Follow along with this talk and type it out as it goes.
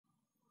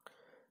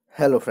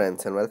Hello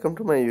friends and welcome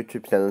to my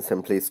YouTube channel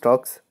Simply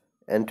Stocks,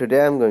 and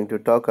today I'm going to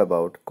talk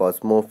about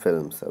Cosmo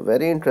Films, a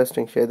very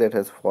interesting share that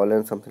has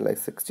fallen something like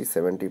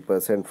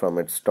 60-70% from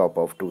its top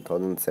of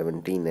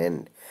 2017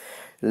 end.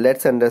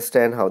 Let's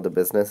understand how the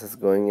business is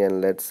going and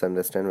let's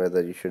understand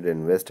whether you should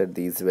invest at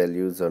these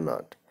values or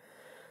not.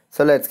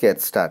 So let's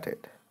get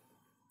started.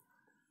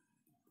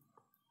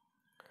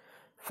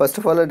 First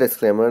of all, a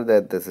disclaimer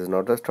that this is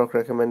not a stock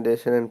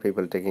recommendation and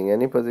people taking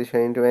any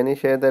position into any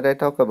share that I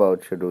talk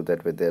about should do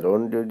that with their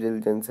own due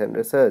diligence and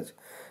research.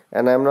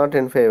 And I'm not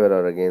in favor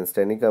or against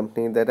any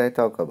company that I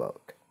talk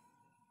about.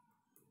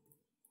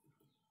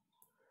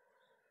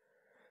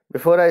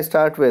 Before I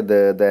start with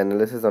the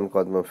analysis on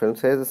Cosmo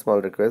Films, here's a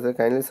small request that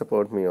kindly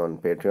support me on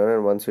Patreon,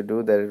 and once you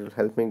do that, it will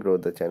help me grow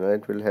the channel.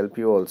 It will help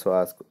you also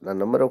ask a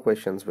number of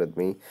questions with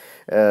me.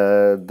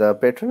 The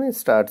patronage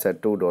starts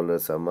at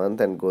 $2 a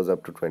month and goes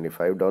up to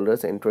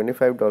 $25. In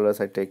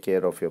 $25, I take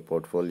care of your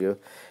portfolio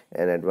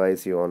and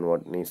advise you on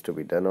what needs to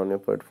be done on your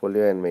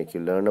portfolio and make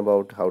you learn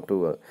about how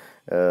to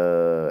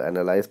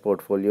analyze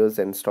portfolios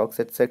and stocks,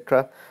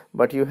 etc.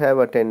 But you have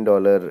a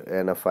 $10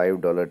 and a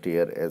 $5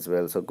 tier as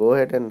well, so go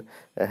ahead and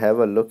have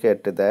a look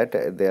at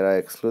that. There are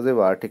exclusive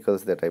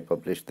articles that I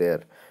publish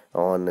there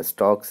on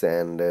stocks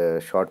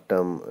and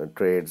short-term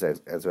trades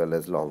as well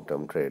as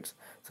long-term trades.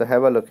 So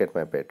have a look at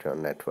my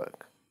Patreon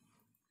network.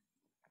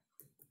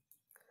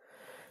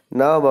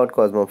 Now about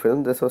Cosmo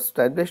Film. This was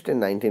established in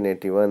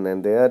 1981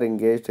 and they are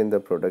engaged in the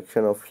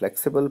production of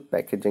flexible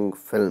packaging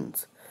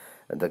films.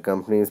 The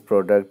company's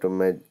product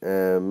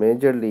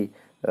majorly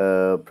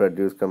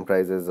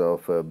comprises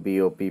of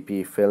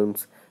BOPP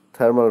films,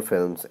 thermal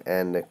films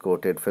and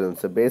coated films.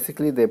 So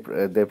basically they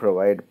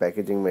provide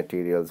packaging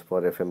materials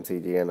for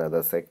FMCG and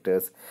other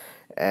sectors,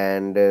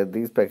 and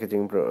these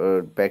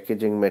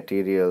packaging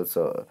materials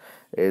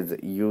is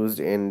used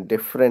in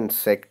different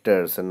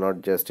sectors and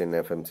not just in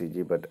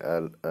FMCG but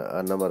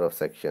a number of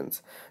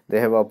sections. They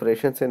have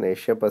operations in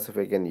Asia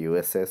Pacific and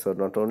USA, so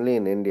not only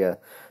in India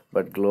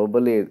but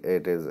globally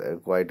it is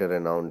quite a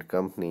renowned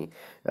company.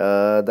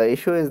 The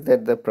issue is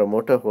that the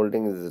promoter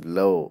holding is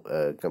low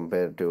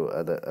compared to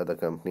other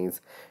companies,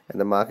 and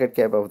the market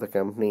cap of the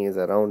company is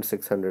around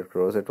 600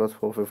 crores. It was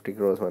 450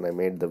 crores when I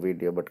made the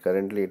video, but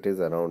currently it is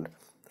around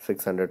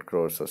 600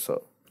 crores or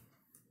so.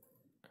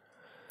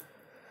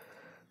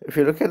 If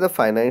you look at the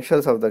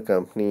financials of the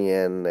company,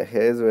 and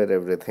here's where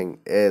everything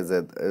is,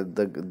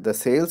 the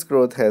sales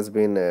growth has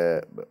been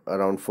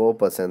around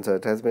 4%, so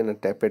it has been a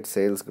tepid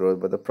sales growth,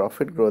 but the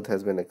profit growth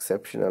has been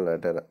exceptional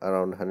at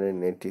around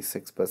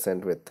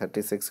 186% with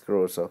 36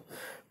 crores of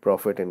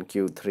profit in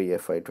Q3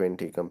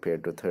 FY20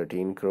 compared to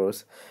 13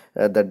 crores.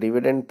 The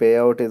dividend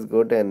payout is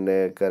good,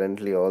 and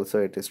currently also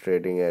it is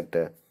trading at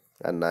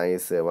a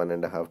nice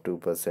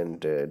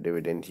 1.5-2%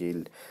 dividend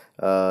yield.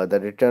 The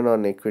return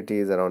on equity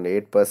is around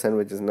 8%,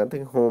 which is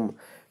nothing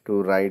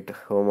to write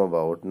home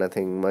about,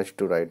 nothing much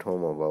to write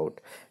home about.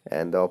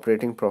 And the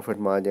operating profit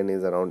margin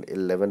is around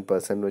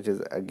 11%, which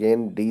is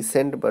again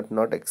decent but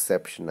not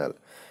exceptional.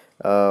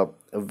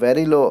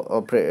 Very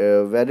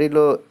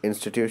low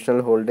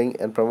institutional holding,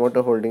 and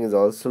promoter holding is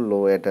also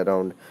low at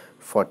around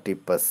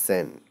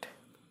 40%.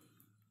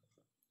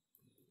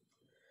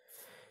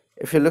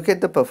 If you look at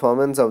the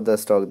performance of the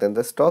stock, then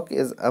the stock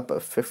is up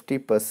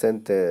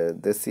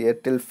 50% this year.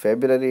 Till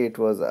February it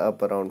was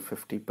up around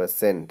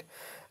 50%.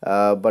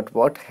 But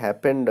what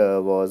happened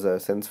was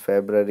since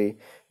February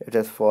it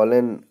has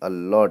fallen a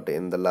lot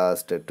in the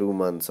last 2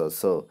 months or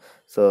so.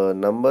 So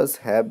numbers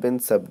have been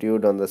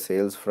subdued on the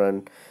sales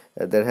front.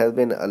 There has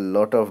been a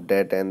lot of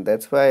debt, and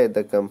that's why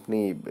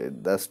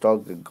the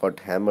stock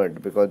got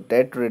hammered, because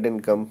debt-ridden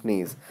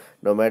companies,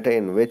 no matter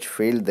in which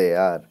field they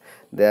are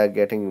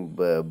getting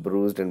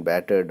bruised and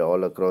battered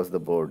all across the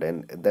board,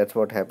 and that's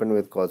what happened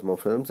with Cosmo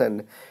Films,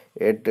 and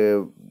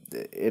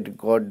it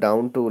got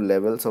down to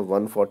levels of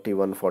 140,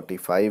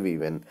 145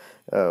 even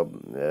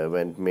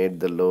when it made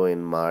the low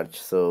in March.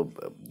 So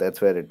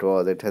that's where it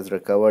was. It has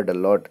recovered a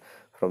lot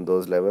from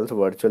those levels,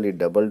 virtually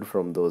doubled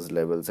from those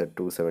levels at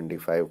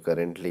 275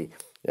 currently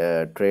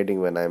trading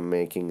when I'm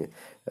making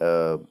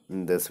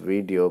this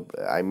video.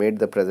 I made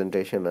the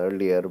presentation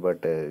earlier,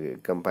 but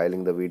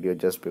compiling the video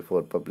just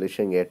before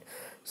publishing it.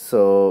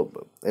 So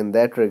in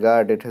that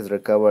regard it has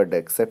recovered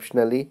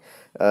exceptionally.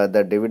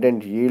 The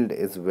dividend yield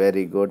is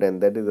very good,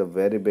 and that is a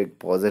very big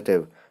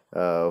positive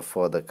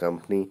for the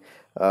company.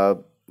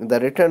 The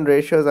return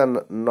ratios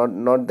are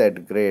not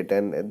that great,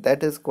 and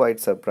that is quite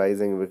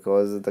surprising,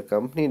 because the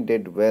company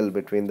did well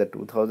between the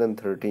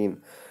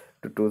 2013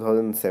 to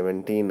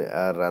 2017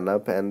 run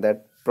up, and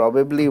that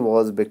probably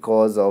was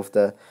because of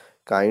the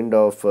kind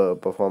of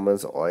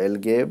performance oil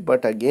gave.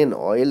 But again,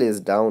 oil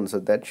is down, so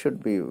that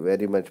should be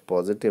very much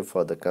positive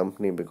for the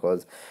company,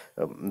 because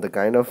the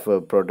kind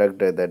of product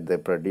that they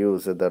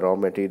produce, the raw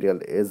material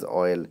is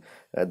oil.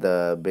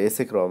 The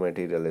basic raw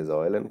material is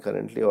oil, and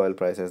currently oil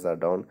prices are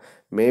down.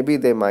 Maybe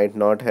they might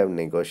not have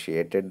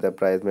negotiated the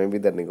price. Maybe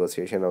the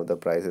negotiation of the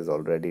price is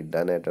already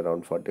done at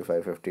around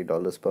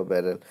 $45-50 per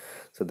barrel,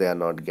 so they are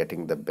not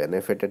getting the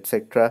benefit,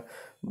 etc.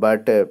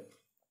 But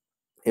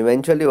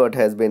Eventually what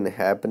has been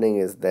happening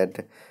is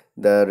that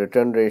the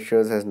return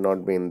ratios has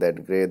not been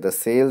that great, the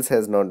sales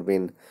has not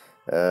been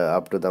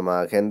up to the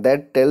mark, and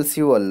that tells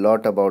you a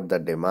lot about the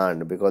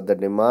demand, because the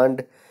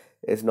demand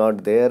is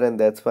not there, and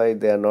that's why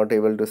they are not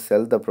able to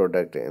sell the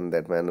product in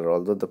that manner,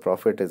 although the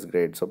profit is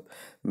great. So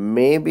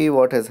maybe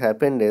what has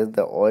happened is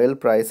the oil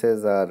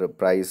prices are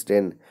priced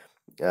in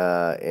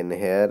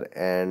here,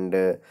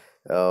 and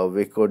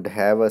we could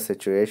have a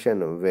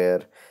situation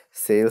where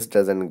sales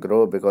doesn't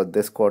grow, because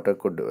this quarter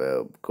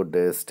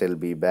could still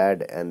be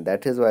bad, and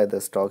that is why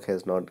the stock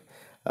has not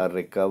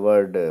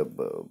recovered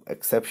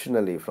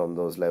exceptionally from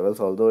those levels,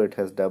 although it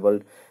has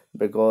doubled,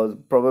 because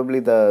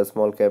probably the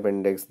small cap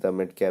index, the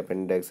mid cap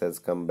index has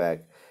come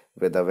back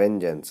with a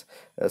vengeance.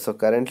 So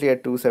currently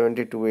at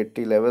 270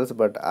 280 levels,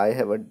 but I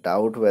have a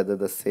doubt whether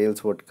the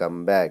sales would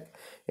come back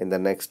in the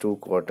next 2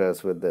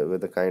 quarters with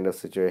the kind of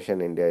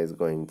situation India is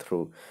going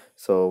through.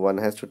 So one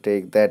has to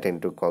take that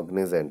into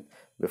cognizant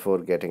before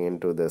getting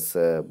into this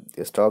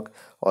stock.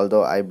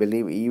 Although I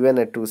believe even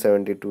at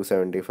 270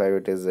 275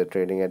 it is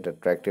trading at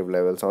attractive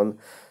levels.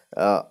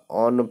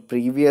 On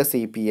previous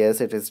EPS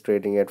it is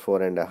trading at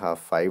 4.5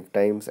 5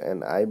 times,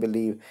 and I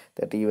believe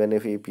that even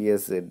if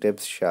EPS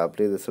dips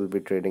sharply, this will be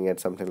trading at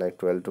something like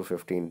 12 to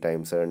 15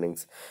 times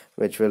earnings,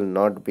 which will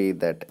not be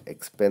that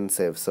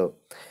expensive. So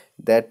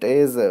that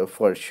is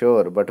for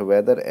sure, but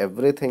whether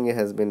everything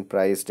has been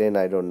priced in,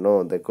 I don't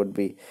know. There could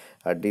be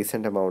a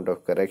decent amount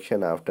of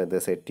correction after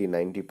this 80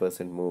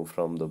 90% move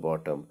from the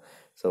bottom,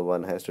 so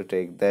one has to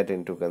take that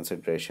into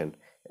consideration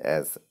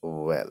as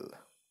well.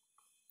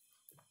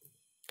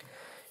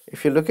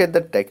 If you look at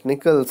the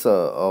technicals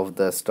of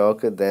the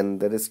stock, then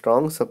there is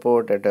strong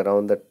support at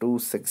around the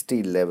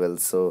 260 level.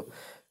 So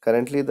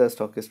currently the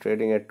stock is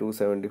trading at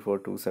 274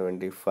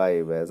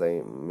 275 as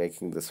I'm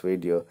making this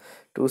video.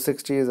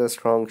 260 is a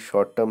strong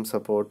short-term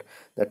support.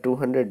 The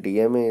 200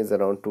 DMA is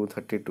around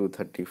 230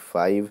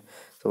 235.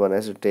 So one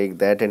has to take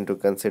that into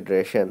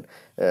consideration.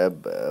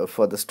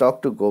 For the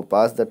stock to go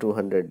past the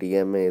 200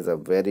 DMA is a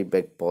very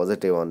big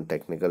positive on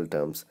technical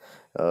terms,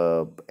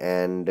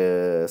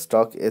 and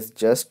stock is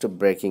just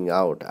breaking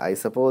out. I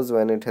suppose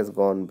when it has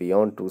gone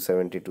beyond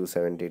 270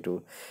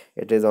 272,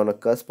 it is on a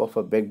cusp of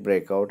a big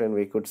breakout, and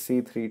we could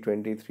see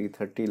 320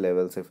 330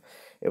 levels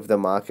if the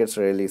markets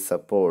really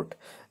support.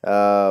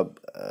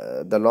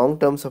 The long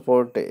term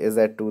support is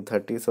at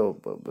 230,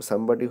 so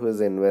somebody who is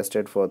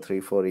invested for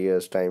 3 4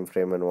 years time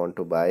frame and want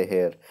to buy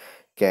here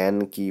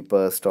can keep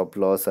a stop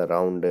loss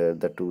around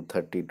the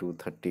 230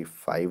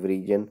 235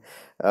 region.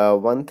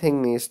 One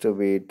thing needs to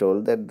be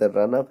told, that the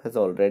run up has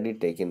already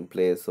taken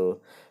place.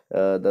 So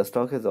the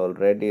stock has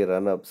already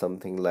run up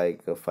something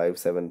like 5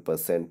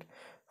 7%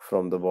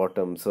 from the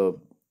bottom. So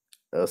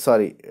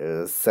sorry,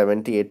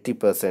 70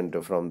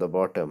 80% from the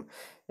bottom,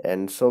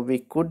 and so we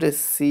could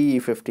see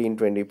 15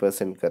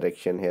 20%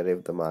 correction here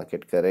if the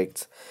market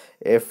corrects.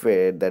 If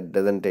that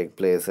doesn't take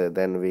place,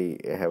 then we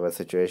have a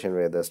situation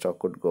where the stock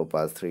could go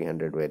past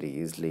 300 very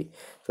easily.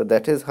 So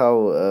that is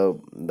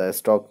how the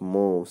stock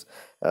moves.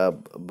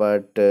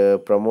 But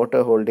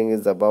promoter holding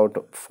is about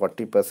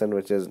 40%,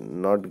 which is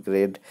not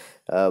great.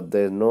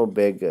 There's no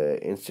big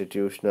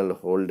institutional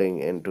holding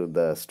into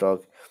the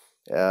stock.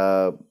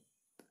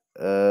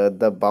 uh,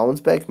 the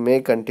bounce back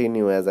may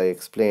continue, as I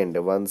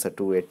explained. Once the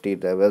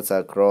 280 levels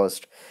are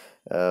crossed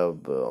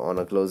on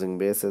a closing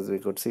basis, we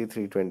could see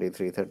 320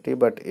 330,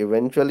 but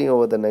eventually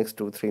over the next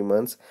 2 3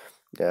 months,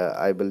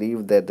 I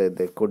believe that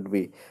there could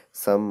be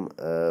some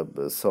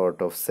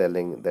sort of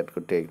selling that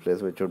could take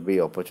place, which would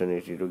be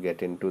opportunity to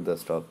get into the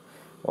stock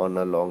on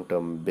a long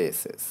term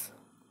basis.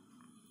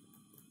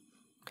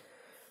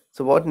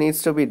 So what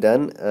needs to be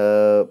done?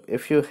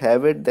 If you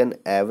have it, then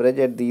average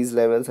at these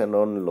levels and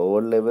on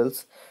lower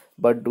levels,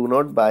 but do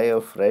not buy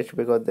afresh,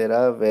 because there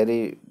are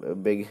very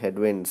big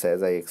headwinds,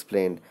 as I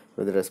explained,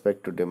 with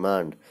respect to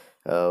demand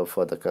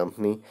for the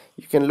company.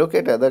 You can look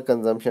at other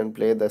consumption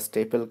play, the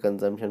staple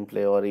consumption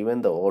play, or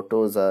even the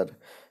autos are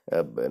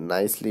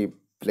nicely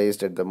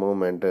placed at the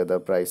moment, the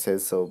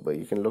prices. So but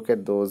you can look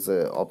at those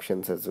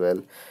options as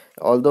well.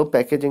 Although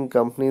packaging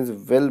companies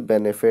will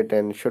benefit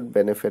and should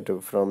benefit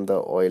from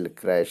the oil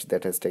crash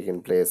that has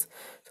taken place,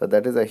 so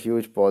that is a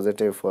huge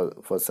positive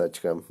for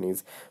such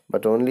companies,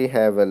 but only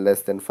have a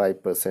less than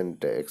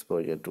 5%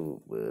 exposure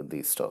to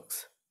these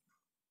stocks.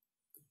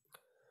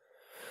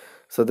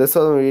 So this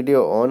was a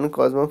video on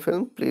Cosmo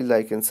Film. Please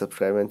like and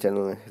subscribe and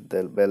channel and hit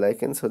the bell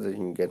icon so that you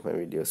can get my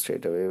videos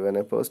straight away when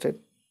I post it.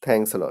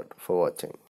 Thanks a lot for watching.